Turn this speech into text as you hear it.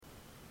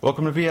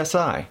Welcome to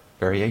VSI,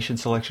 Variation,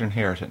 Selection,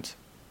 Inheritance,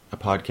 a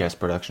podcast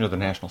production of the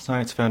National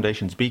Science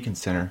Foundation's Beacon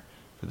Center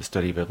for the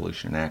Study of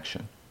Evolution in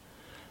Action.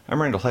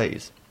 I'm Randall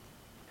Hayes.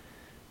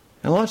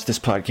 I launched this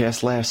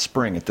podcast last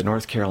spring at the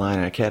North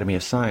Carolina Academy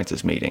of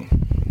Sciences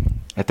meeting.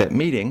 At that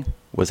meeting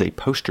was a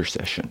poster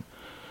session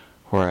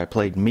where I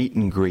played meet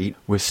and greet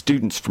with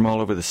students from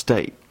all over the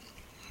state.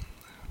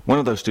 One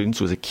of those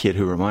students was a kid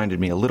who reminded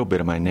me a little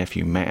bit of my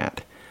nephew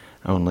Matt,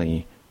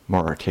 only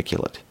more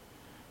articulate,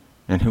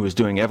 and who was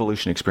doing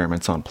evolution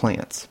experiments on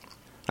plants.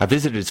 I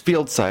visited his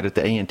field site at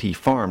the A&T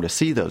farm to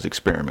see those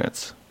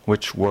experiments,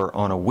 which were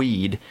on a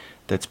weed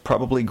that's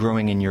probably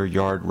growing in your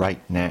yard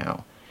right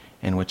now,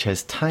 and which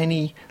has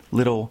tiny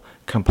little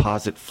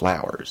composite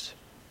flowers,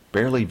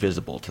 barely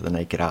visible to the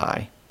naked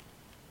eye.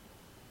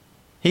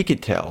 He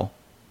could tell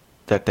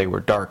that they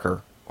were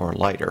darker or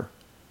lighter,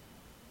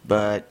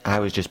 but I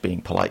was just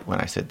being polite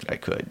when I said that I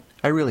could.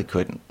 I really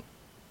couldn't.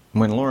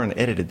 When Lauren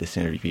edited this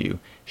interview,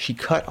 she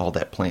cut all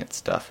that plant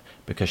stuff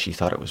because she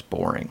thought it was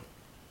boring.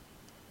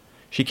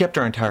 She kept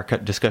our entire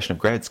discussion of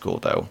grad school,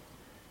 though,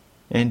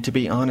 and to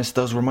be honest,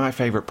 those were my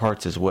favorite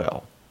parts as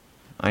well.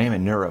 I am a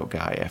neuro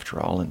guy, after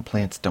all, and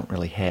plants don't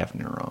really have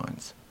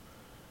neurons.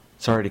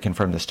 Sorry to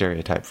confirm the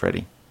stereotype,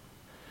 Freddie.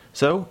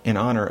 So, in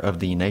honor of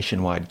the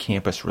nationwide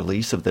campus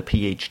release of the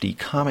PhD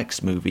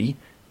Comics movie,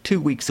 2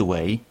 weeks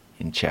away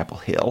in Chapel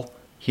Hill,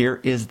 here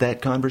is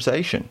that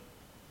conversation.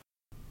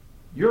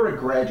 You're a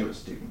graduate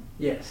student.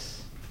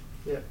 Yes.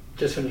 Yep.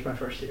 Just finished my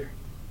first year.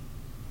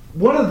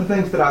 One of the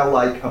things that I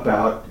like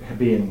about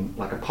being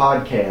like a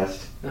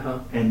podcast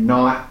and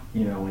not,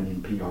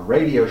 an NPR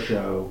radio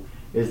show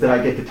is that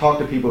I get to talk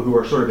to people who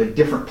are sort of at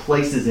different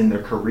places in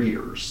their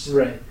careers.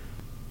 Right.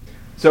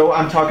 So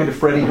I'm talking to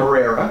Freddie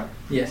Herrera.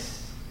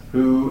 Yes.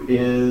 Who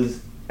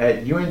is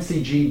at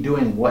UNCG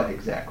doing what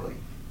exactly?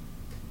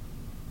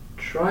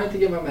 Trying to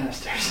get my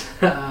master's.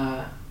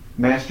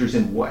 Master's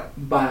in what?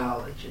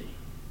 Biology.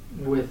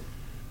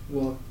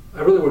 I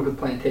really work with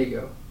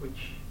Plantago,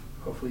 which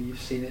hopefully you've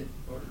seen it,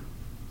 or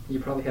you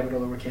probably have it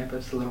all over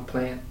campus, the little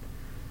plant.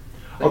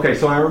 Okay,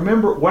 so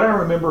what I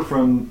remember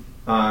from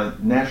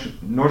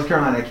North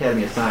Carolina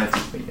Academy of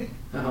Sciences meeting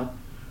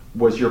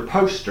was your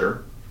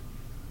poster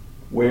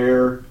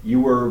where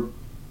you were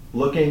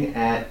looking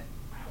at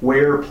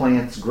where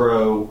plants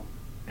grow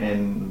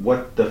and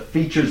what the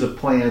features of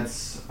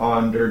plants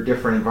under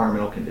different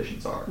environmental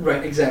conditions are.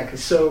 Right, exactly.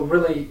 So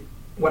really,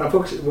 what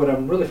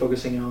I'm really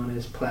focusing on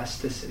is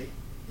plasticity.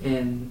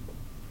 And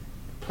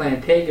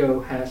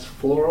Plantago has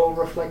floral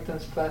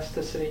reflectance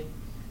plasticity.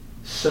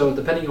 So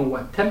depending on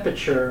what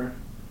temperature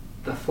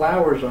the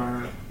flowers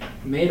are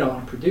made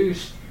on,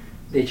 produced,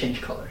 they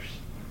change colors.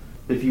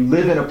 If you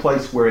live in a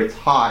place where it's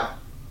hot,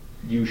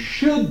 you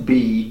should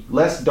be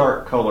less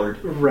dark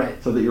colored,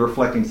 right, so that you're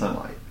reflecting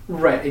sunlight.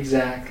 Right,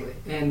 exactly.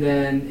 And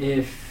then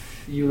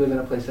if you live in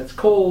a place that's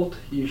cold,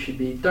 you should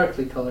be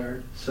darkly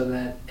colored so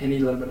that any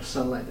little bit of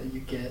sunlight that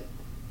you get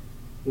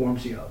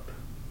warms you up.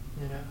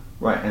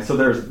 Right, and so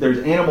there's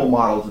animal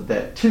models of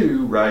that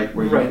too, right?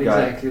 Where you've got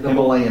exactly.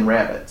 Himalayan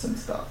rabbits and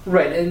stuff.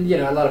 Right, and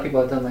a lot of people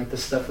have done like the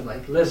stuff with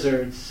like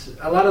lizards.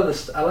 A lot of the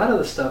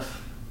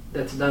stuff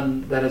that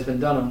has been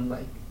done on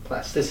like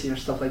plasticity or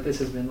stuff like this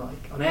has been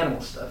like on animal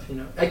stuff,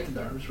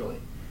 ectoderms really,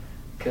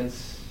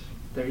 because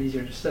they're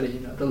easier to study.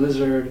 The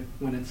lizard,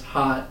 when it's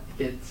hot,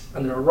 it gets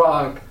under a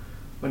rock.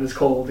 When it's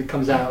cold, it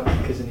comes out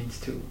because it needs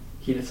to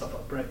heat itself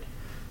up, right?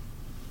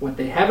 What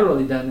they haven't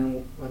really done,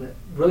 and what it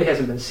really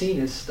hasn't been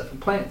seen, is stuff in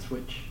plants,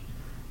 which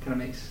kind of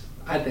makes,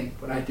 I think,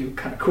 what I do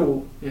kind of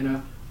cool,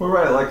 Well,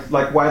 right,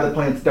 like why the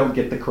plants don't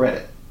get the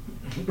credit.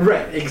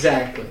 Right,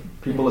 exactly.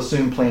 People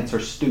assume plants are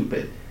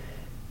stupid.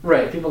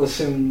 Right, people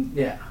assume,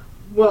 yeah.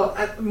 Well,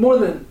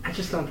 I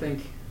just don't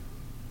think,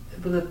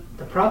 but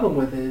the problem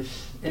with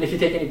is, and if you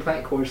take any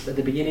plant course, at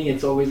the beginning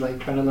it's always like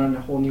trying to learn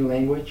a whole new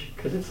language,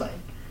 because it's like,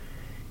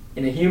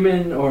 in a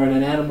human or in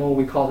an animal,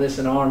 we call this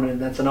an arm, and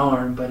that's an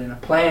arm. But in a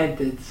plant,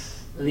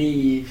 it's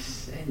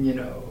leaves and,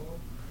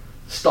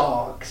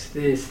 stalks,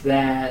 this,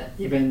 that.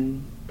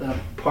 Even the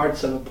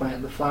parts of a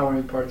plant, the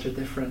flowering parts are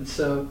different.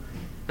 So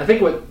I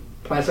think what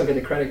plants don't get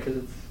the credit because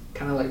it's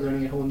kind of like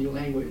learning a whole new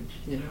language,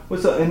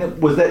 Was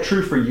that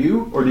true for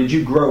you, or did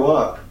you grow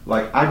up,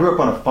 like I grew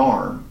up on a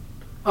farm,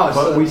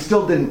 but we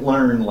still didn't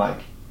learn like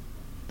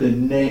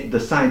the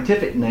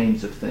scientific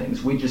names of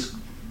things. We just,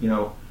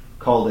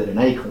 called it an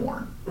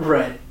acorn.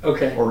 Right,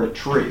 okay. Or a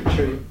tree.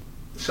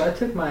 So I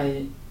took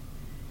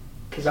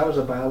because I was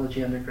a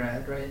biology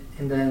undergrad, right?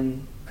 And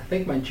then I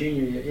think my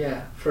junior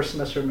year, first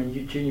semester of my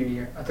junior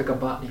year, I took a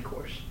botany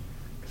course.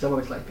 Because I've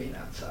always liked being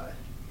outside,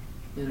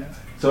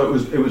 So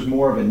it was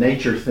more of a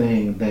nature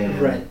thing than...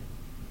 Right,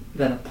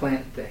 than a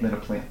plant thing.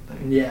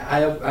 Yeah,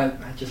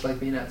 I just like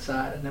being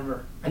outside.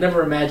 I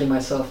never imagined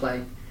myself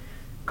like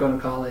going to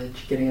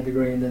college, getting a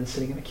degree, and then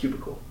sitting in a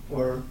cubicle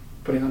or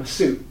putting on a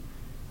suit.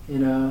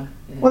 Well,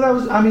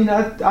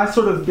 I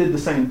sort of did the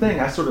same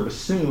thing. I sort of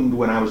assumed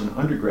when I was an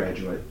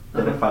undergraduate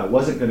that if I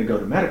wasn't going to go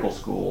to medical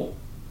school,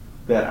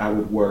 that I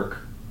would work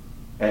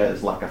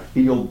as like a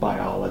field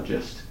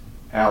biologist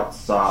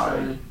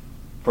outside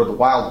for the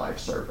wildlife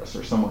service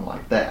or someone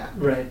like that.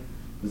 Right.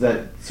 Is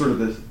that sort of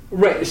this?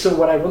 Right. So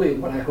what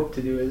I hope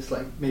to do is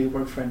like maybe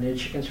work for a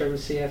nature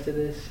conservancy after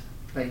this.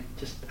 Like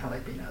I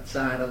like being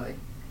outside. I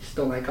just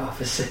don't like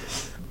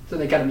offices. So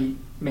they kind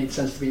of made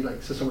sense to me,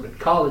 like so sort of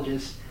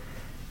colleges.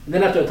 And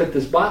then after I took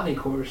this botany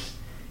course,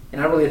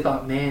 and I really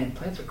thought, man,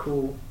 plants are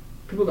cool.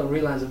 People don't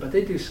realize it, but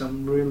they do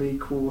some really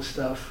cool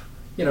stuff.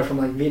 From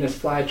like Venus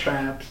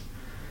flytraps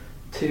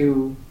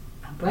to,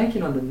 I'm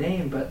blanking on the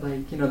name, but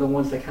like, the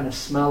ones that kind of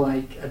smell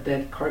like a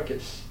dead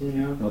carcass,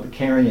 the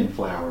carrion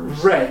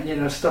flowers.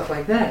 Right, stuff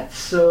like that.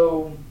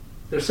 So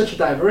there's such a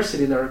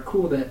diversity that are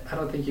cool that I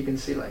don't think you can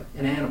see like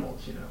in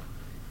animals,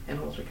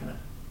 Animals are kind of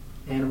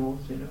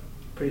animals,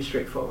 pretty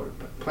straightforward.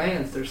 But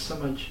plants, there's so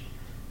much,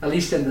 at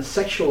least in the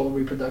sexual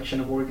reproduction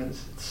of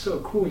organs, it's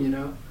so cool,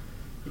 You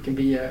can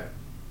be a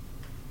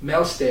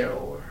male sterile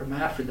or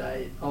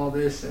hermaphrodite, all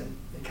this, and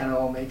it kind of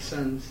all makes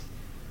sense.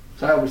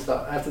 So I always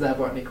thought, after that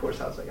botany course,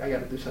 I was like, I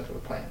got to do something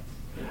with plants.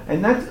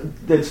 And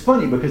that's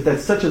funny because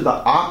that's such the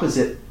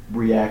opposite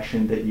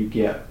reaction that you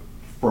get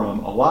from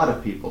a lot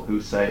of people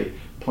who say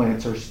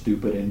plants are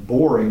stupid and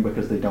boring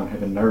because they don't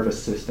have a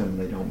nervous system and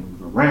they don't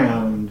move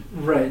around.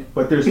 Right.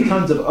 But there's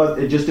tons of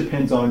it just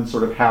depends on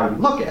sort of how you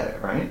look at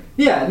it, right?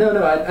 Yeah,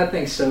 no, I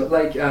think so.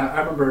 Like, I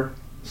remember,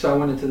 so I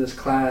went into this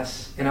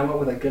class and I went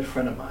with a good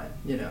friend of mine,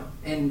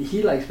 and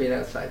he likes being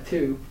outside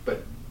too,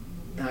 but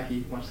now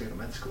he wants to go to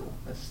med school,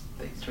 as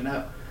things turn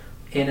out.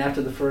 And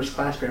after the first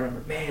class period, I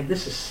remember, man,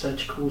 this is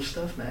such cool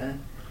stuff,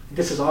 man.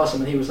 This is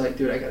awesome. And he was like,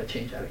 dude, I got to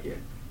change out of here.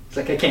 It's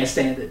like, I can't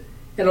stand it.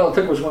 And all it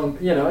took was one,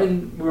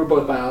 and we were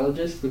both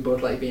biologists. We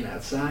both like being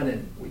outside,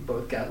 and we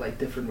both got like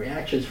different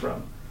reactions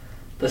from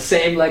the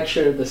same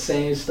lecture, the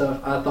same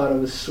stuff. I thought it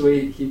was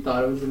sweet. He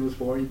thought it was the most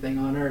boring thing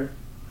on earth.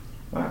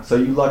 Wow. So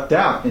you lucked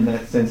out in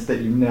that sense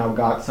that you've now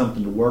got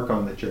something to work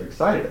on that you're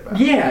excited about.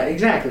 Yeah,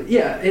 exactly.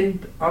 Yeah,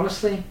 and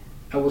honestly,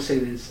 I will say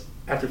this.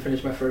 After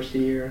finishing my first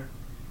year,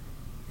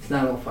 it's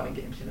not all fun and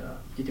games,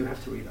 You do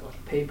have to read a lot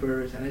of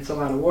papers, and it's a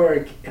lot of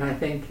work. And I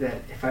think that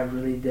if I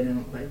really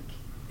didn't,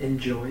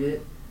 enjoy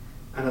it,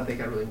 I don't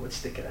think I really would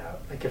stick it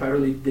out. Like, if I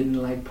really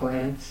didn't like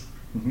plants,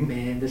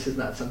 man, this is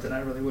not something I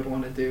really would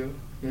want to do,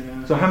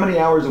 So how many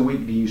hours a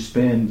week do you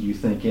spend, you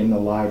think, in the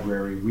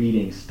library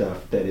reading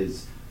stuff that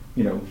is,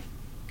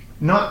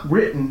 not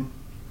written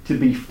to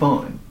be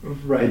fun?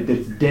 Right.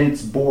 It's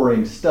dense,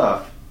 boring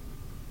stuff,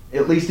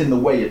 at least in the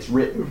way it's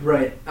written.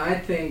 Right. I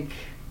think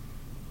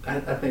my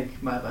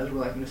advisor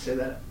would like me to say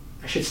that.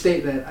 I should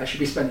state that I should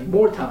be spending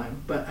more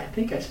time, but I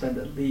think I spend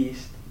at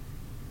least,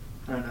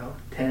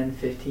 10,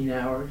 15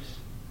 hours.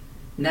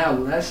 Now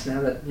less,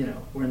 now that,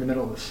 we're in the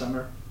middle of the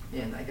summer,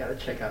 and I got to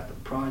check out the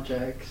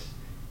projects.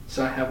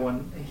 So I have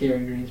one here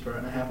in Greensboro,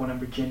 and I have one in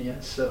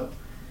Virginia. So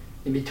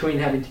in between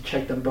having to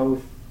check them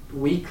both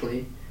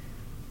weekly,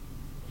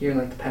 here in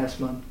the past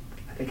month,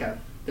 I think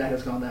that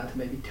has gone down to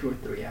maybe 2 or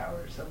 3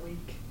 hours a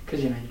week.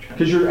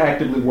 Because you're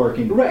actively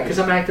working. Right, because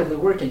I'm actively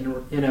working.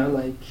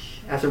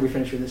 After we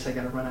finish with this, I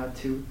got to run out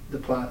to the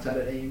plots out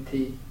at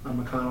A&T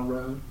on McConnell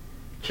Road,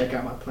 check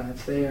out my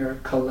plants there,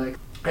 collect.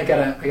 I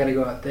gotta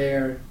go out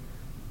there.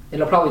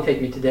 It'll probably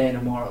take me today and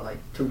tomorrow,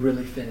 to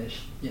really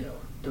finish,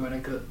 doing a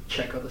good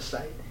check of the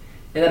site.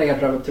 And then I got to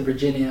drive up to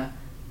Virginia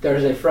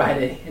Thursday,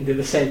 Friday, and do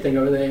the same thing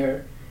over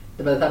there.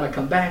 And by the time I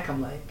come back,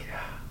 I'm like,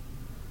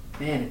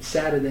 man, it's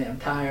Saturday, I'm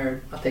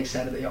tired, I'll take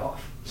Saturday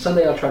off.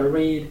 Sunday I'll try to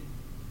read,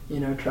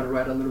 try to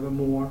write a little bit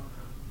more.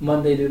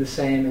 Monday do the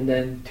same, and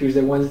then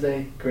Tuesday,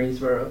 Wednesday,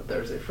 Greensboro,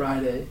 Thursday,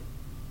 Friday,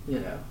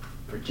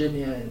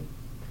 Virginia. And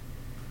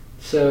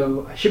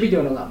so I should be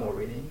doing a lot more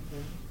reading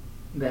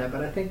than that,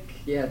 but I think,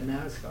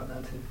 now it's gone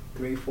down to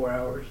 3-4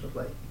 hours of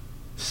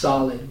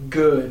solid,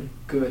 good,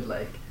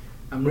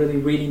 I'm really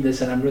reading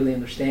this and I'm really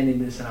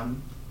understanding this and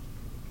I'm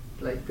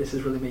this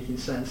is really making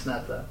sense,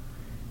 not the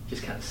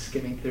just kind of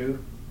skimming through,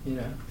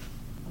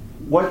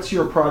 What's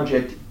your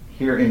project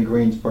here in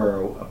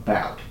Greensboro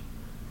about?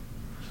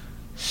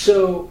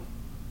 So,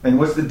 and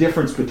what's the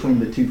difference between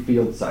the two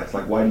field sites?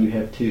 Why do you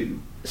have two?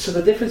 So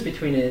the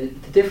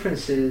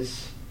difference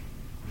is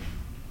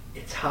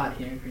it's hot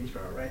here in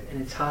Greensboro, right?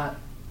 And it's hot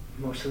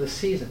most of the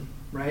season,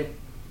 right?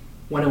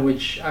 One in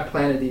which I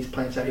planted these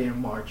plants out here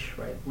in March,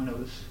 right? When it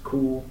was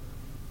cool.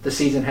 The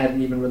season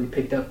hadn't even really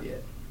picked up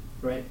yet,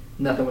 right?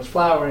 Nothing was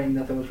flowering,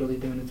 nothing was really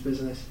doing its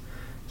business.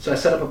 So I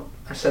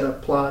set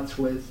up plots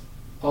with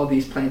all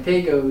these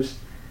plantagos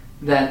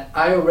that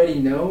I already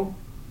know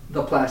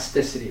the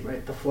plasticity,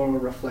 right? The floral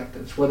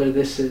reflectance, whether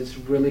this is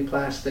really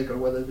plastic or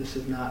whether this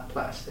is not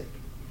plastic.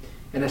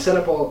 And I set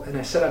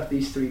up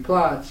these 3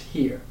 plots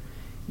here.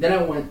 Then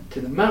I went to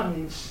the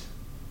mountains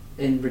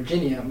in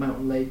Virginia,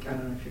 Mountain Lake. I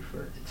don't know if you've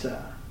heard. It's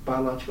a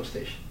biological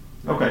station.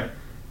 Okay.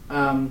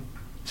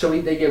 So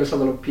they gave us a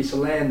little piece of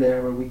land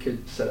there where we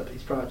could set up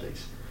these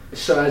projects.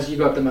 So as you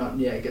go up the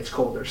mountain, it gets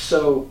colder.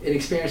 So it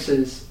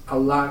experiences a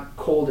lot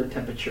colder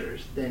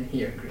temperatures than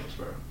here in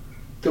Greensboro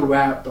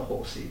throughout the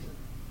whole season.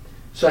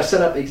 So I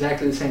set up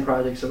exactly the same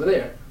projects over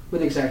there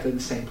with exactly the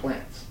same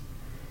plants.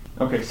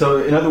 Okay,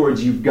 so in other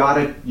words, you've got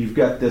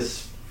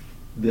this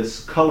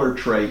color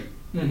trait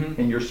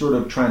and you're sort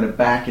of trying to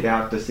back it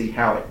out to see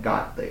how it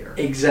got there.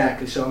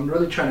 Exactly. So I'm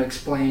really trying to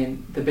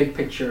explain the big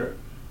picture,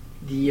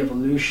 the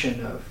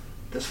evolution of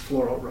this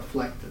floral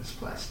reflectance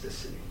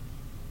plasticity.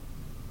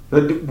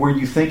 But were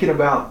you thinking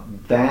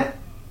about that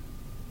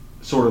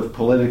sort of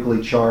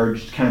politically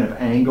charged kind of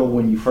angle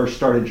when you first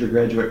started your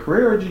graduate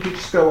career, or did you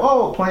just go,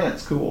 oh,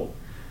 plants, cool?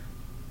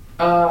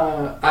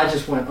 I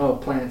just went, oh,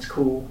 plants,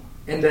 cool.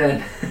 And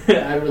then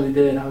I really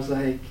did. I was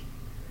like,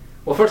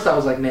 well, first I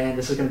was like, man,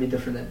 this is going to be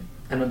different than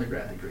an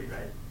undergrad degree,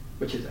 right?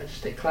 Which is I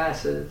just take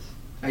classes.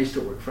 I used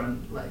to work for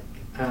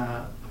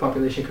a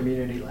population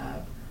community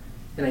lab,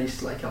 and I used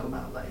to help them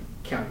out,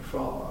 counting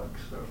frogs,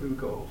 or we would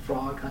go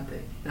frog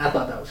hunting, and I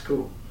thought that was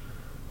cool.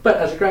 But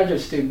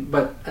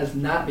as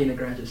not being a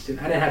graduate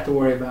student, I didn't have to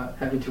worry about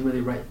having to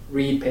really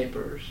read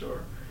papers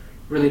or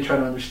really try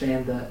to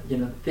understand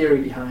the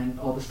theory behind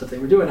all the stuff they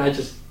were doing. I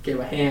just gave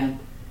a hand,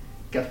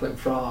 got to play with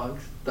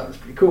frogs, thought it was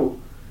pretty cool.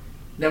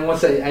 Then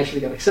once I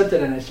actually got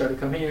accepted and I started to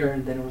come here,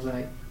 and then it was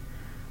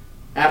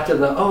after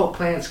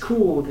plants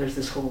cool, there's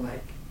this whole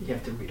you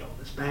have to read all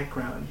this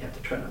background, you have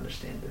to try to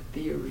understand the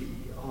theory,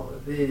 all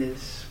of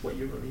this, what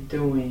you're really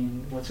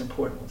doing, what's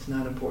important, what's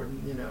not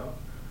important,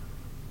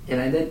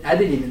 And I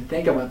didn't even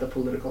think about the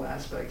political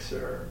aspects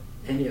or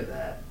any of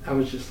that. I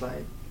was just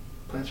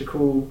plants are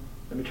cool,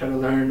 let me try to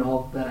learn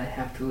all that I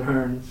have to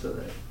learn so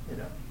that,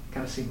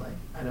 kind of seem like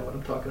I know what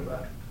I'm talking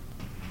about.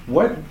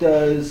 What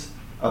does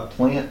a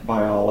plant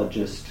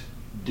biologist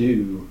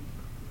do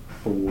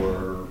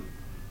for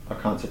a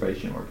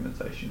conservation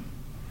organization?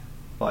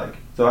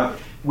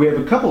 We have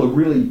a couple of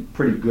really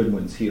pretty good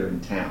ones here in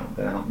town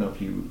that I don't know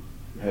if you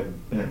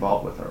have been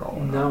involved with at all.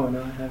 No,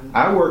 I haven't.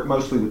 I work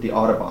mostly with the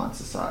Audubon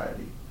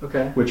Society,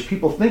 okay, which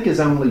people think is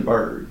only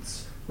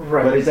birds,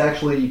 right, but is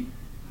actually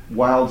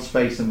wild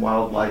space and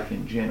wildlife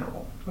in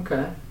general.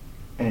 Okay.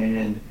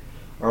 And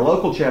our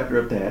local chapter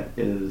of that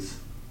is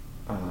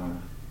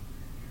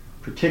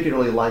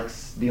particularly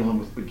likes dealing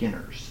with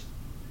beginners.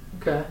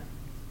 Okay.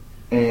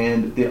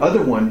 And the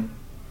other one,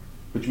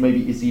 which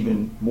maybe is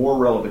even more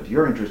relevant to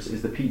your interests,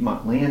 is the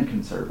Piedmont Land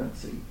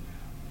Conservancy,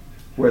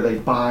 where they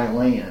buy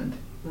land,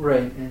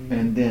 right,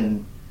 and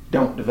then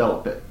don't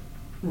develop it,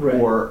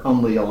 right, or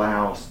only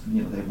allow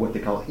they have what they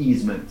call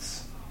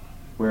easements,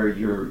 where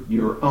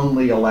you're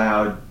only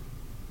allowed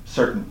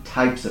certain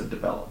types of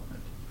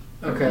development.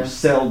 Okay. You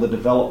sell the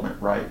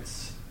development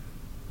rights,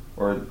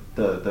 or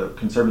the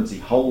conservancy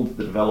holds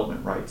the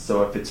development rights.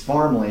 So if it's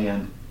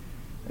farmland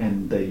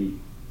and they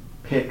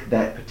pick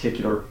that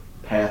particular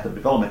path of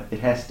development, it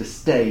has to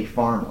stay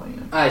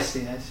farmland. I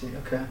see,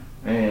 okay.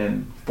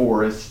 And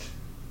forest.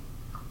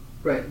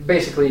 Right,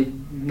 basically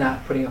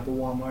not putting up a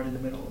Walmart in the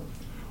middle.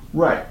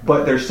 Right,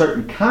 but there's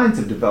certain kinds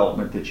of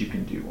development that you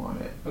can do on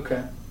it.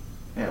 Okay.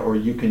 Or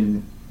you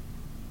can,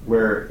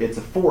 where it's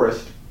a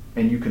forest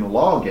and you can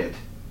log it,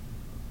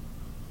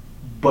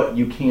 but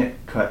you can't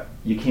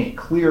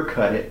clear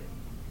cut it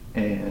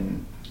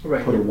and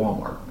right, put a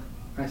Walmart on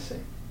it. I see,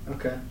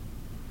 okay.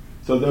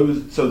 So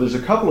there's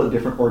a couple of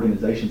different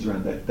organizations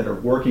around that are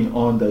working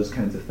on those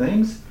kinds of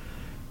things,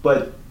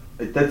 but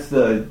that's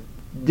the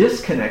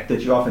disconnect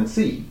that you often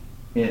see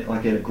in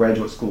a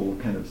graduate school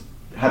kind of,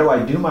 how do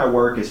I do my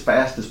work as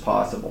fast as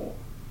possible,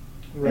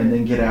 right, and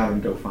then get out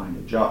and go find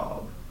a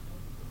job?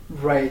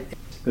 Right.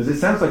 Because it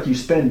sounds like you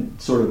spend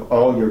sort of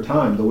all your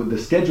time, the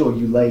schedule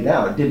you laid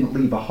out didn't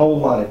leave a whole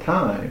lot of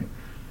time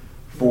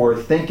for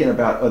thinking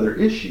about other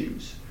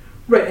issues.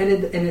 Right, and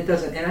it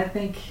doesn't, and I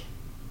think,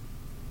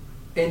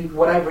 and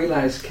what I've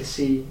realized,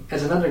 see,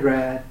 as an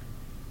undergrad,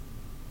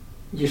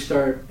 you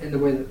start in the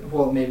way that,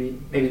 well, maybe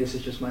this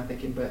is just my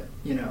thinking, but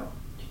you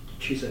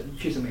choose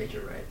a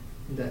major, right?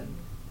 And then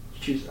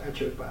I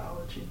chose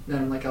biology.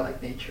 Then I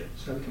like nature,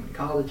 so I become an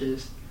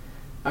ecologist.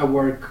 I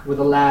work with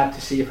a lab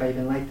to see if I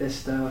even like this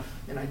stuff,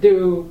 and I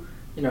do.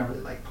 I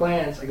really like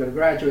plants. I go to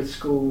graduate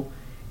school,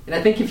 and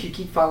I think if you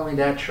keep following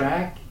that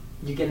track,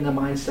 you get in the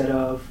mindset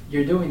of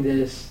you're doing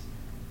this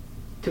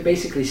to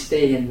basically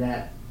stay in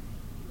that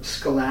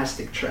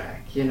scholastic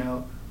track,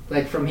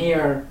 from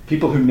here.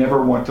 People who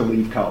never want to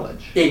leave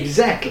college.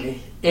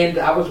 Exactly, and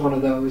I was one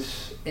of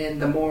those.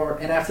 And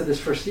after this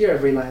first year,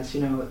 I've realized,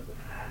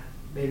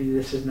 maybe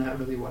this is not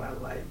really what I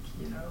like.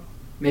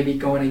 Maybe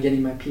going and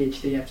getting my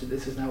PhD after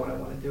this is not what I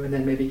want to do, and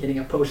then maybe getting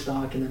a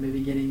postdoc, and then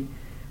maybe getting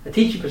a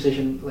teaching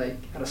position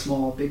at a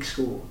small, big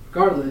school.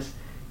 Regardless,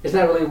 it's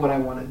not really what I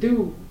want to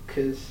do.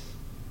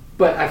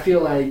 But I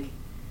feel like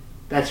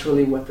that's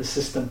really what the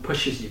system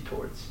pushes you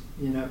towards.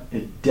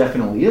 It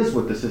definitely is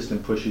what the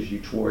system pushes you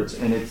towards,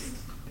 and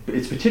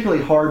it's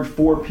particularly hard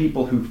for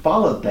people who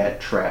followed that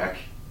track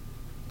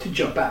to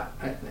jump out,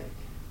 I think,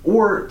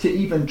 or to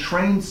even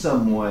train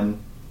someone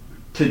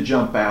to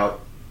jump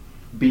out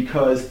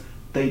because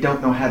they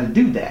don't know how to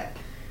do that.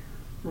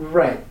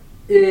 Right,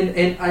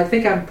 and I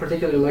think I'm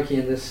particularly lucky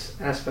in this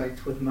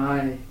aspect with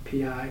my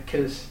PI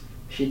because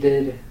she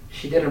did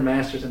her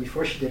master's, and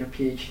before she did her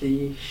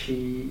PhD,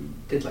 she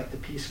did the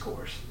Peace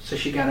course, so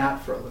she got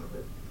out for a little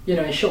bit.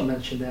 And she'll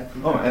mention that.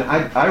 And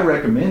I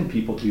recommend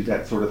people do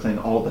that sort of thing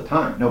all the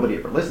time. Nobody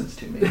ever listens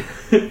to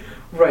me.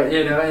 Right,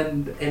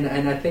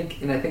 and I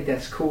think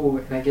that's cool,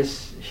 and I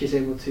guess she's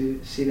able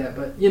to see that.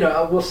 But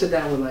we'll sit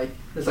down with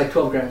there's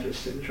 12 graduate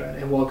students, right,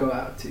 and we'll go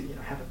out to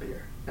have a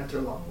beer after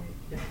a long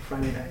week,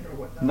 Friday night or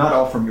whatnot. Not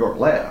all from your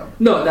lab.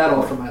 No, not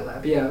all from my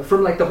lab. Yeah,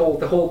 from the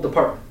whole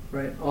department,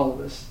 right? All of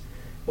us.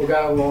 We'll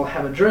go. We'll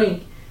have a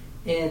drink,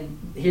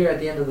 and here at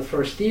the end of the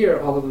first year,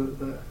 all of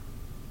the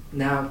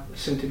now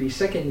soon to be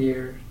second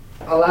year,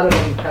 a lot of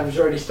them have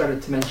already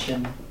started to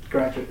mention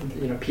graduate,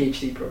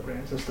 PhD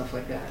programs and stuff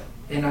like that.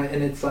 And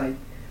it's like,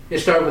 it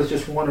started with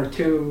just 1 or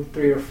 2,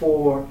 3 or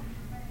 4,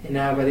 and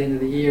now by the end of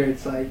the year,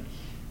 it's like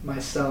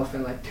myself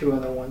and 2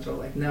 other ones are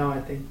like, no,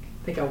 I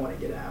think I want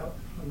to get out.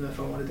 I don't know if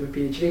I want to do a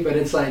PhD, but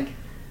it's like,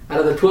 out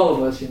of the 12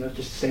 of us, just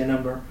to say a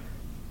number,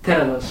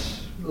 10 of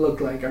us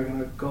look like are going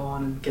to go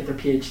on and get their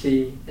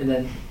PhD, and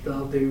then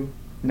they'll do.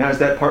 Now, is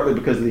that partly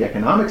because of the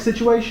economic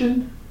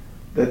situation?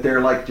 That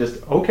they're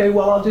just, okay,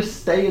 well, I'll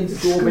just stay in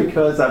school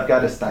because I've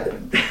got a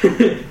stipend?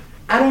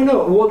 I don't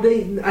know. Well,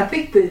 I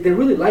think they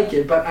really like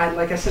it, but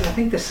like I said, I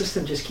think the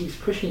system just keeps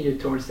pushing you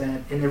towards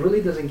that, and it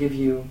really doesn't give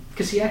you.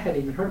 Because see, I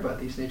hadn't even heard about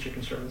these Nature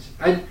Conservancy.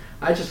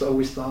 I just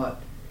always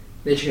thought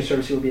Nature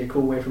Conservancy would be a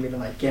cool way for me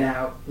to get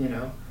out,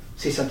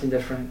 see something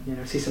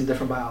different, see some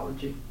different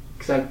biology.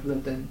 Because I've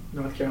lived in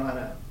North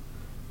Carolina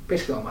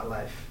basically all my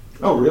life.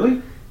 Oh,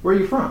 really? Where are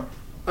you from?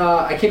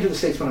 I came to the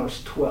States when I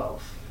was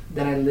 12.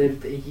 Then I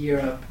lived a year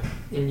up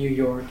in New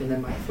York, and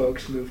then my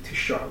folks moved to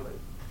Charlotte.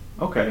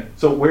 Okay,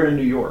 so where in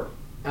New York?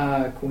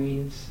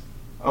 Queens.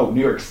 Oh, New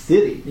York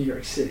City. New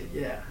York City,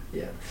 yeah,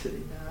 the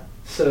city.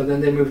 So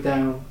then they moved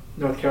down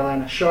North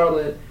Carolina,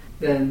 Charlotte.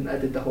 Then I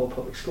did the whole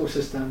public school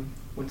system.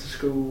 Went to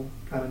school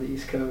out on the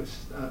East Coast,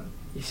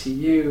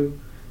 ECU.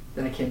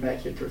 Then I came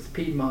back here towards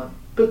Piedmont.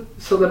 But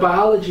so the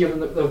biology of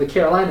the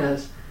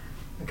Carolinas,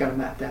 I got it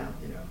mapped down,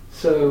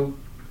 So,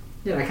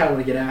 I kind of want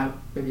to get out,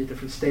 maybe a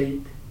different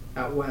state,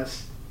 out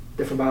west,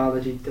 different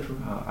biology,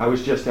 different. I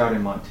was just out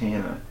in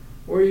Montana.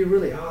 Were you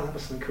really? Oh, that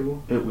must have been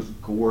cool. It was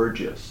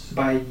gorgeous.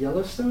 By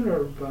Yellowstone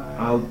or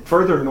by?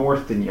 Further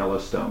north than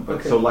Yellowstone, but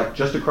okay. So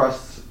just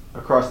across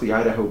the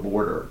Idaho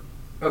border.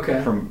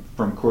 Okay.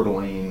 From Coeur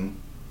d'Alene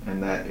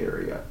and that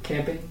area.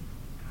 Camping?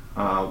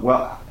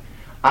 Well,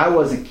 I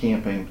wasn't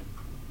camping.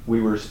 We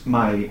were.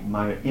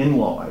 My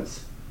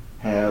in-laws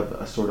have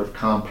a sort of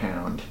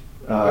compound.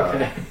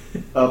 Okay.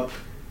 Up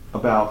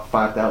about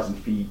 5,000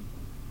 feet.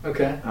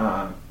 Okay.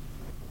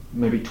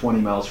 Maybe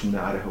 20 miles from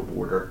the Idaho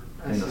border.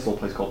 In this little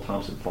place called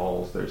Thompson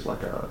Falls. There's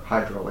a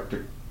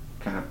hydroelectric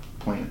kind of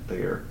plant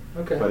there.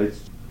 Okay. But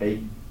it's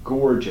a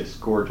gorgeous,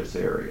 gorgeous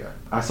area.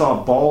 I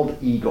saw a bald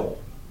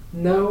eagle.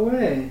 No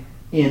way.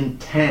 In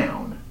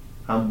town.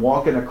 I'm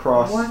walking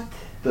across what?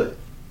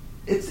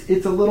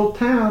 It's a little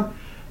town,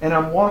 and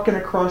I'm walking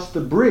across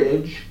the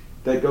bridge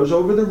that goes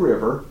over the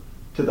river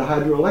to the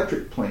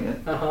hydroelectric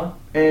plant. Uh-huh.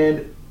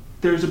 And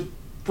there's a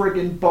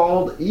friggin'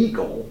 bald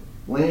eagle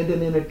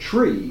landing in a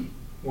tree.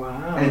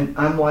 Wow. And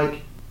I'm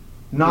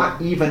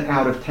not even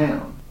out of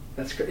town.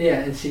 That's great. Yeah,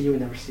 and see, you would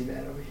never see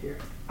that over here.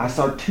 I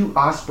saw 2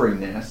 osprey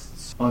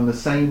nests on the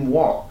same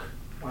walk.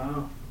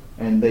 Wow.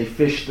 And they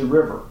fished the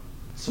river.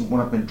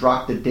 Someone up and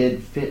dropped a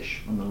dead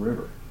fish on the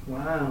river.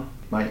 Wow.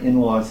 My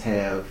in-laws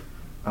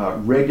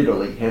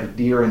regularly have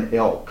deer and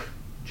elk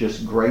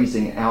just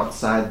grazing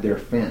outside their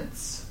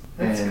fence.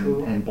 That's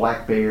cool. And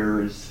black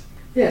bears.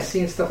 Yeah,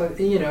 seeing stuff like,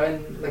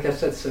 and like I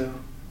said, so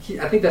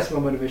I think that's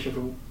my motivation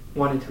for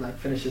wanting to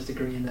finish this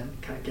degree and then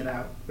kind of get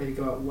out, maybe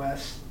go out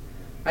west.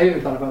 I even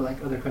thought about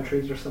other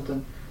countries or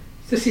something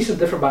to see some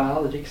different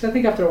biology, because I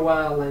think after a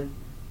while, and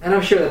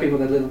I'm sure that people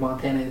that live in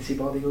Montana and see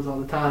bald eagles all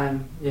the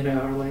time,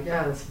 are like,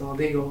 yeah, that's a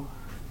bald eagle.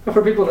 But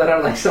for people that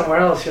are somewhere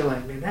else, you're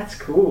like, man, that's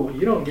cool.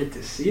 You don't get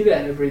to see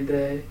that every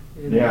day.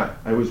 Yeah,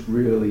 it was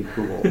really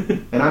cool.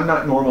 And I'm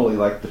not normally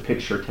the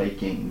picture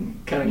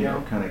taking kind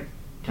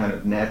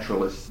of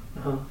naturalist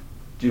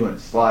doing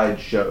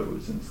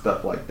slideshows and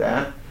stuff like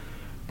that.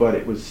 But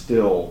it was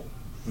still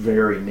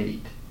very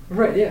neat.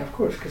 Right, yeah, of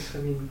course, because,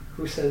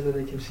 who says that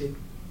they can see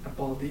a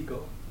bald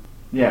eagle?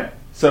 Yeah,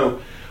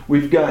 so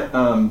we've got,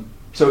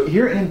 so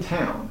here in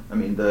town,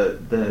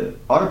 the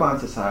Audubon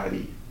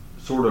Society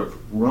sort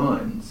of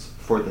runs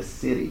for the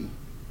city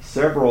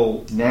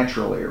several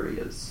natural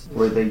areas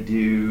where they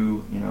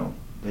do,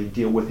 they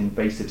deal with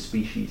invasive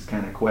species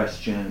kind of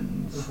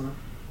questions.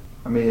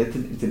 Uh-huh.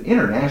 It's an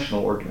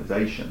international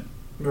organization.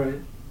 Right.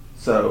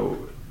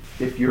 So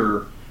if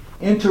you're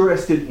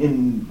interested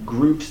in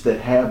groups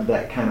that have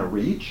that kind of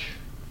reach,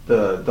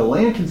 the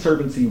Land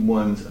Conservancy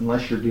ones,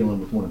 unless you're dealing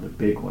with one of the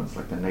big ones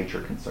like the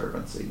Nature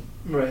Conservancy,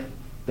 right,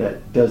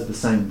 that does the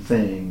same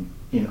thing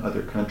in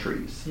other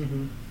countries.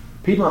 Mm-hmm.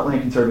 Piedmont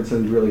Land Conservancy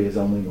really is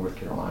only North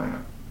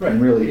Carolina, right,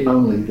 and really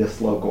only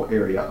this local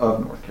area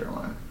of North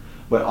Carolina.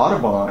 But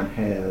Audubon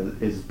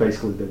is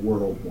basically the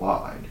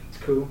worldwide. It's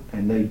cool.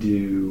 And they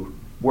do,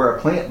 where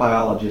a plant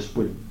biologist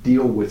would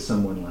deal with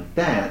someone like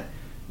that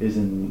is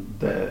in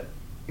the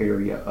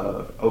area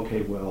of,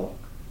 okay, well,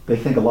 they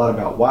think a lot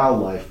about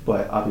wildlife,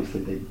 but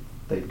obviously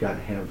they've got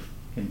to have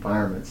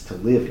environments to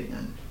live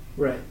in.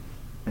 Right.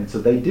 And so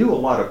they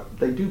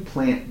do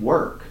plant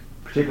work,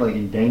 particularly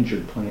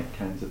endangered plant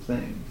kinds of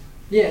things.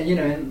 Yeah,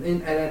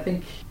 and I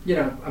think,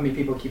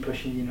 people keep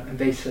pushing,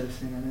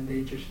 invasives and an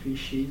endangered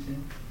species,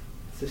 and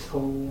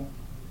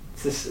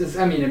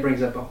it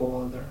brings up a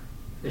whole other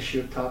issue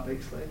of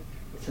topics, like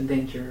it's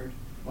endangered,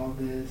 all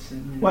this.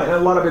 And, Well, and a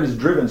lot of it is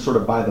driven sort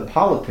of by the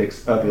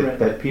politics of it, right.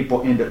 that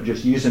people end up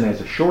just using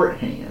as a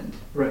shorthand.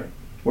 Right.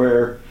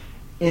 Where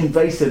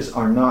invasives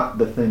are not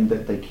the thing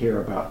that they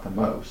care about the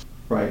most,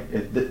 right?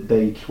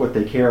 What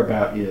they care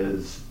about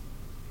is,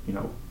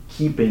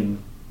 keeping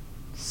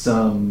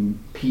some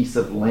piece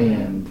of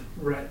land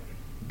right.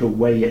 the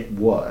way it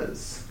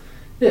was.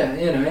 Yeah,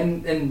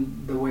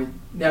 and the way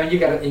now you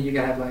gotta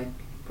have like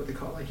what they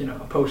call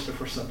a poster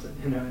for something,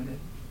 and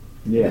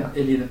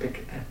it either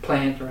pick a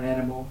plant or an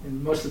animal,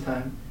 and most of the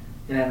time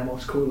an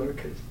animal's cooler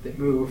because they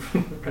move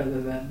rather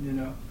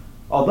than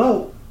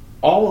Although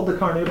all of the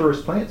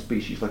carnivorous plant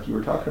species, like you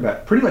were talking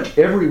about, pretty much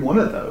every one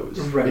of those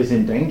right. is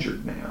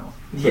endangered now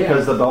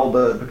because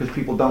because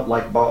people don't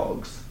like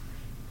bogs.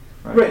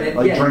 Right,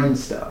 drain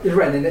stuff.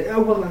 Right, and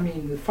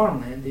the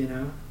farmland,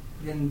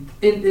 and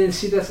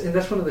see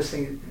that's one of those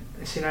things.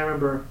 See, and I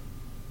remember,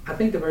 I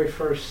think the very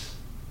first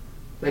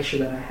lecture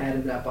that I had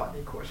in that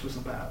botany course was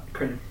about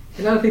critters,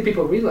 and I don't think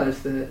people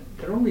realize that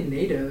they're only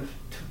native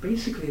to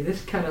basically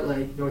this kind of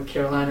like North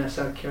Carolina,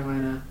 South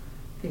Carolina,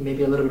 I think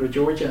maybe a little bit of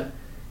Georgia,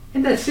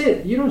 and that's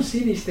it. You don't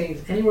see these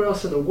things anywhere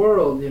else in the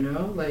world,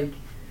 and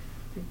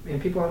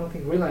people I don't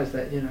think realize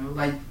that,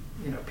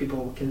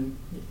 people can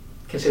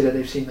say that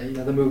they've seen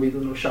the movie The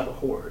Little Shop of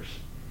Horrors,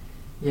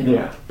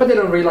 Yeah. But they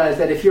don't realize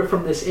that if you're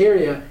from this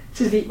area,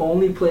 this is the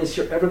only place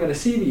you're ever going to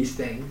see these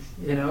things,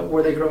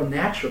 where they grow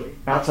naturally.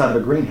 Outside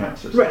of a greenhouse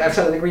or something. Right,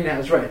 outside of the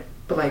greenhouse, right.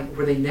 But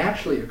where they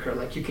naturally occur,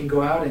 you can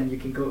go out and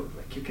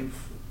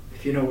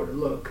if you know where to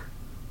look,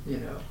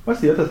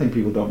 What's the other thing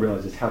people don't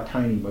realize is how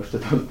tiny most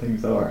of those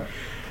things are.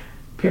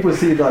 People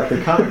see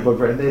the comic book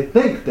and they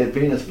think that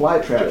Venus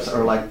flytraps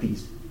are like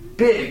these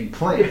big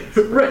plants.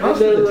 Right.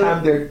 Most of the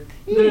time they're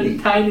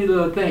tiny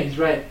little things,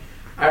 right.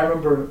 I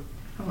remember,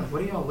 I'm like,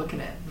 what are y'all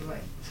looking at? They're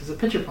like, this is a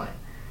pitcher plant.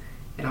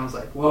 And I was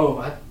like,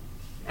 whoa,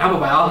 I'm a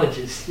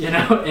biologist,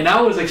 and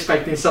I was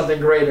expecting something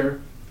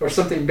greater or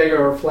something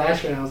bigger or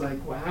flashier, and I was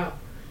like, wow,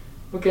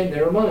 okay,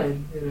 never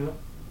mind,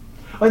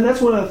 And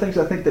that's one of the things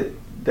I think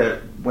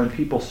that when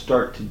people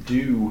start to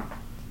do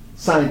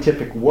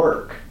scientific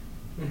work,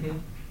 mm-hmm.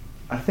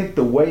 I think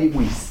the way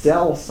we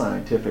sell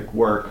scientific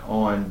work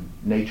on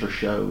nature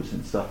shows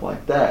and stuff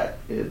like that,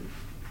 it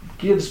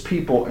gives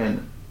people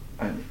an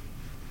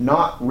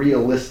not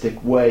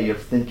realistic way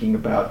of thinking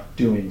about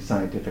doing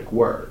scientific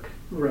work.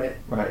 Right.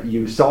 Right.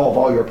 You solve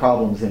all your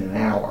problems in an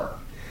hour.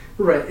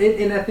 Right.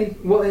 And I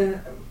think,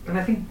 and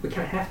I think we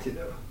kind of have to,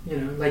 though.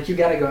 You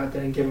got to go out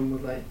there and give them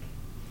with, you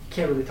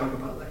can't really talk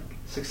about,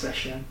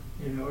 succession,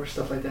 or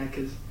stuff like that,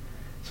 because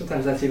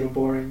sometimes that's even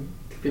boring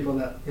to people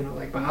that,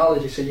 like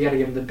biology, so you got to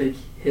give them the big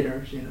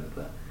hitters,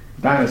 the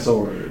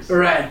dinosaurs.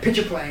 Right,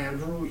 pitcher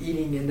plant,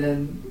 eating, and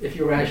then if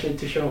you were actually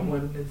to show them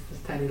one, it's this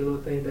tiny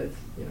little thing that's,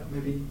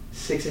 maybe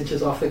 6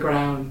 inches off the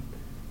ground,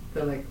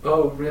 they're like,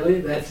 oh,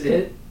 really? That's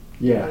it?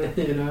 Yeah.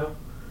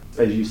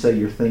 As you say,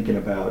 you're thinking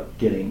about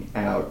getting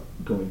out,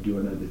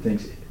 doing other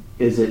things.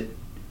 Is it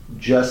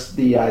just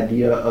the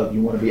idea of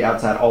you want to be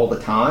outside all the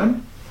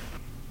time?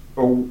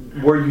 Or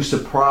were you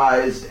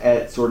surprised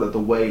at sort of the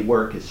way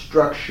work is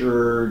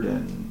structured?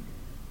 And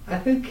I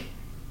think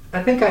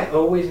I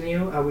always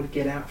knew I would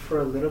get out for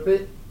a little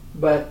bit,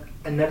 but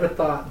I never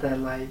thought that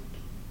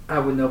I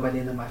would know by the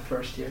end of my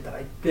first year that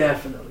I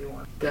definitely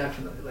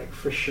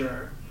for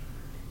sure.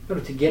 In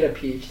order to get a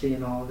PhD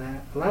and all of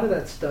that, a lot of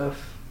that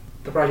stuff,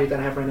 the project that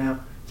I have right now,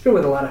 it's been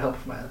with a lot of help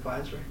from my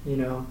advisor.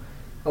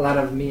 A lot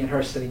of me and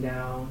her sitting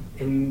down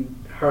and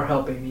her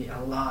helping me a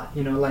lot.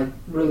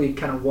 Really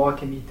kind of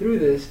walking me through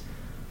this.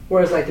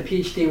 Whereas the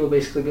PhD will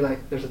basically be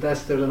there's a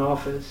desk, there's an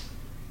office.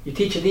 You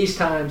teach at these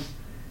times.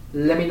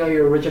 Let me know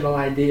your original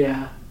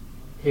idea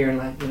here in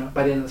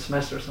by the end of the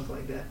semester or something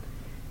like that.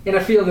 And I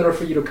feel in order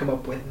for you to come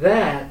up with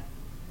that,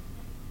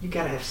 you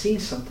gotta have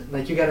seen something.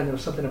 You gotta know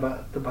something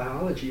about the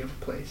biology of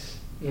a place,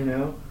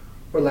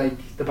 or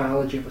the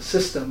biology of a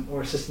system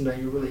or a system that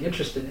you're really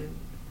interested in.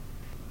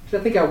 So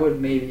I think I would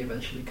maybe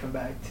eventually come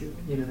back to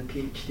the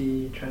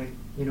PhD, try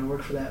to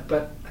work for that.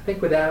 But I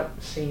think without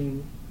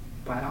seeing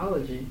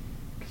biology,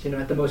 because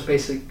at the most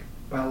basic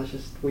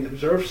biologist we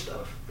observe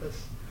stuff.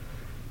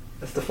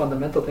 That's the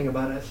fundamental thing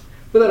about us.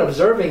 Without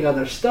observing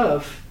other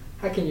stuff,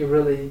 how can you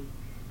really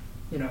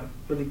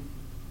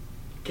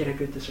get a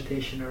good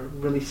dissertation or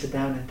really sit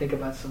down and think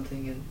about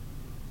something and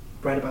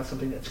write about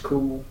something that's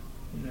cool,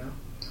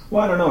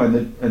 Well, I don't know.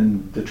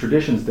 In the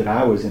traditions that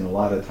I was in, a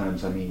lot of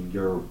times,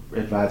 your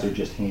advisor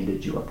just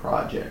handed you a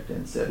project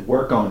and said,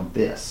 work on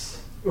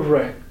this.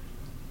 Right.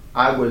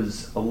 I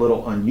was a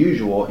little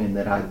unusual in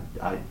that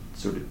I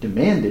sort of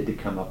demanded to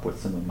come up with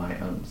some of my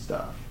own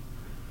stuff.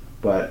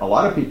 But a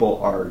lot of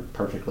people are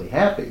perfectly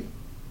happy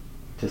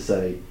to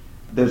say,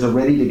 there's a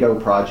ready-to-go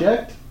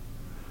project.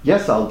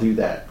 Yes, I'll do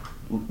that.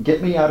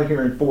 Get me out of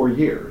here in 4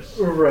 years.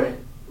 Right.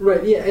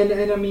 Yeah,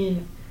 and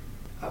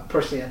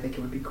personally, I think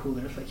it would be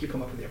cooler if like you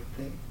come up with your own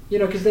thing. You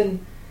know, because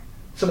then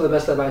some of the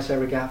best advice I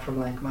ever got from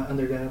like my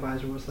undergrad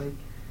advisor was like,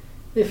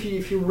 if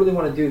you really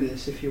want to do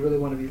this, if you really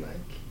want to be like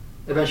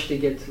eventually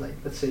get to like,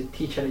 let's say,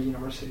 teach at a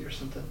university or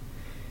something,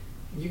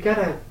 you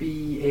gotta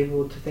be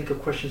able to think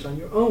of questions on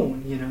your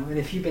own, you know. And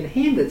if you've been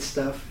handed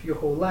stuff your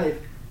whole life,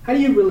 how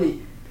do you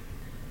really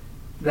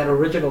that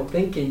original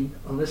thinking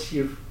unless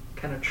you've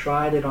kind of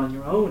tried it on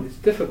your own? It's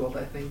difficult,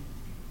 I think.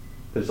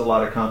 There's a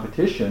lot of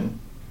competition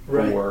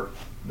Right. for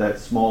that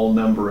small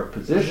number of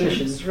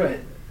positions. Right.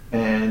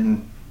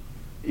 And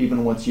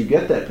even once you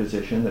get that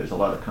position, there's a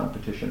lot of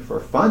competition for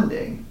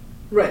funding.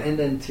 Right, and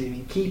then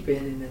to keep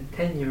it, and then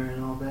tenure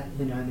and all that,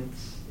 you know, and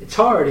it's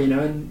hard, you know,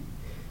 and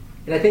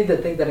I think the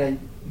thing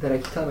that I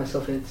tell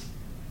myself is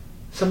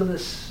some of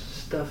this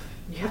stuff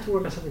you have to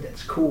work on something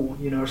that's cool,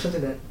 you know, or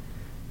something that,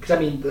 because I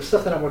mean the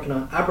stuff that I'm working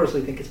on, I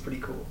personally think is pretty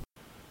cool.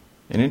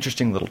 An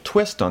interesting little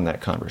twist on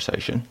that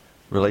conversation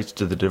relates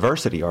to the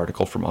diversity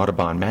article from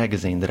Audubon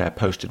magazine that I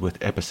posted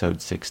with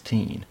episode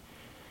 16.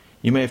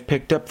 You may have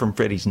picked up from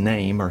Freddie's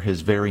name or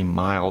his very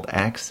mild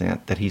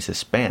accent that he's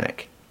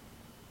Hispanic.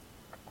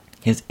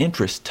 His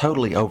interests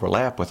totally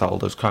overlap with all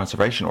those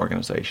conservation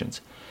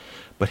organizations,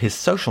 but his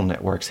social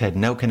networks had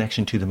no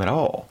connection to them at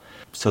all,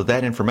 so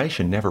that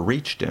information never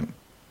reached him.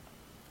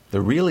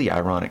 The really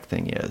ironic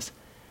thing is,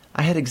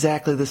 I had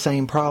exactly the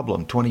same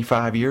problem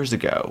 25 years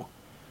ago,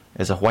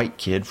 as a white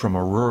kid from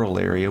a rural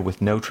area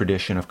with no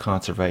tradition of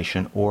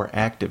conservation or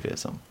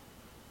activism.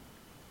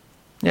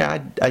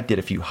 Yeah, I did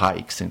a few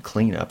hikes and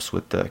cleanups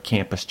with the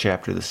campus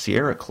chapter of the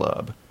Sierra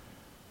Club,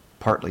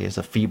 partly as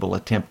a feeble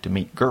attempt to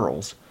meet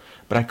girls,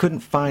 but I couldn't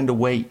find a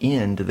way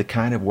into the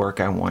kind of work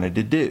I wanted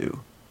to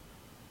do.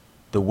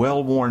 The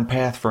well-worn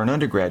path for an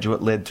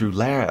undergraduate led through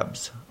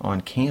labs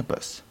on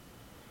campus.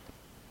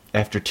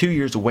 After 2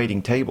 years of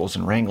waiting tables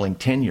and wrangling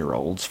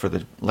 10-year-olds for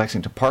the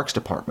Lexington Parks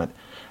Department,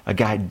 a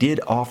guy did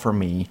offer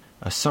me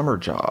a summer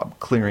job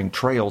clearing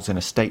trails in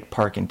a state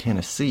park in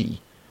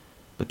Tennessee,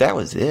 but that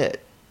was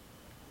it.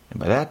 And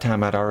by that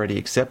time I'd already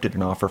accepted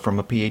an offer from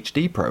a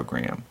PhD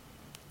program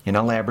in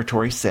a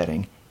laboratory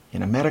setting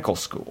in a medical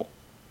school.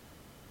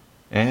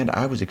 And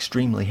I was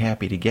extremely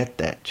happy to get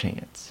that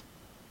chance.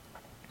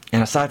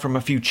 And aside from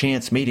a few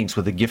chance meetings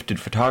with a gifted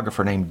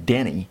photographer named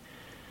Denny,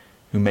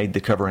 who made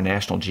the cover of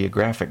National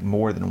Geographic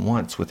more than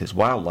once with his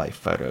wildlife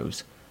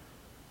photos,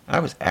 I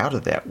was out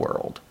of that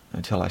world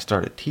until I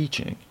started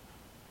teaching.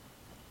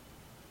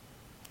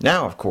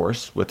 Now, of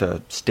course, with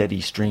a steady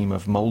stream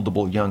of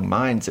moldable young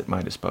minds at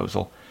my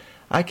disposal,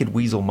 I could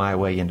weasel my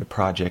way into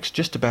projects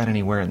just about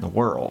anywhere in the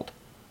world.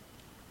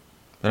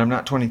 But I'm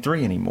not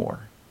 23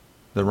 anymore.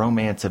 The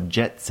romance of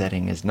jet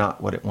setting is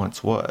not what it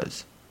once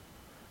was.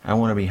 I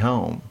want to be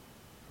home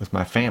with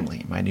my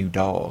family, my new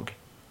dog.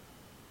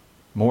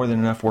 More than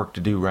enough work to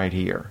do right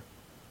here.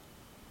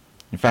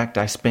 In fact,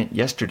 I spent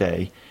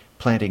yesterday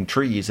planting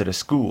trees at a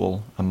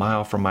school a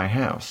mile from my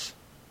house.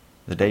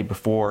 The day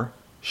before,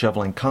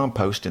 shoveling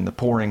compost in the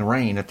pouring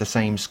rain at the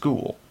same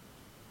school.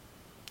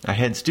 I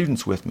had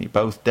students with me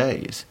both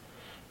days.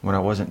 When I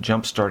wasn't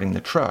jump-starting the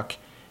truck,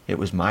 it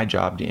was my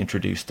job to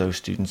introduce those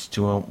students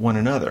to one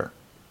another,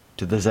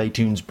 to the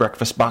Zaytoun's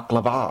breakfast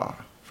baklava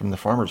from the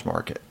farmer's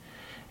market,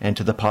 and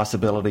to the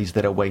possibilities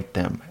that await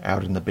them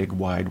out in the big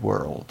wide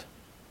world.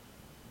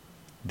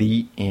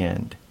 The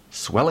end.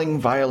 Swelling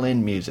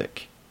violin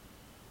music.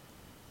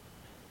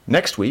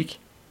 Next week,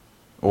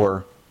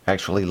 or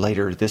actually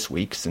later this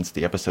week since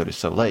the episode is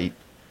so late,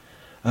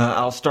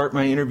 I'll start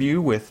my interview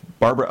with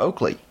Barbara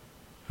Oakley,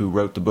 who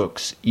wrote the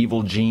books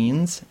Evil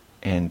Genes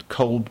and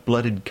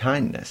Cold-Blooded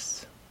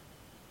Kindness.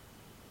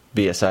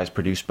 VSI is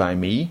produced by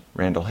me,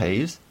 Randall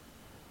Hayes,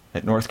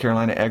 at North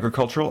Carolina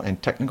Agricultural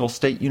and Technical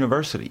State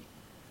University,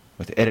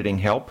 with editing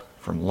help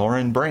from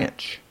Lauren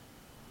Branch,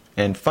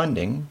 and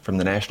funding from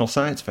the National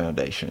Science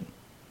Foundation.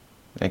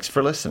 Thanks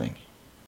for listening.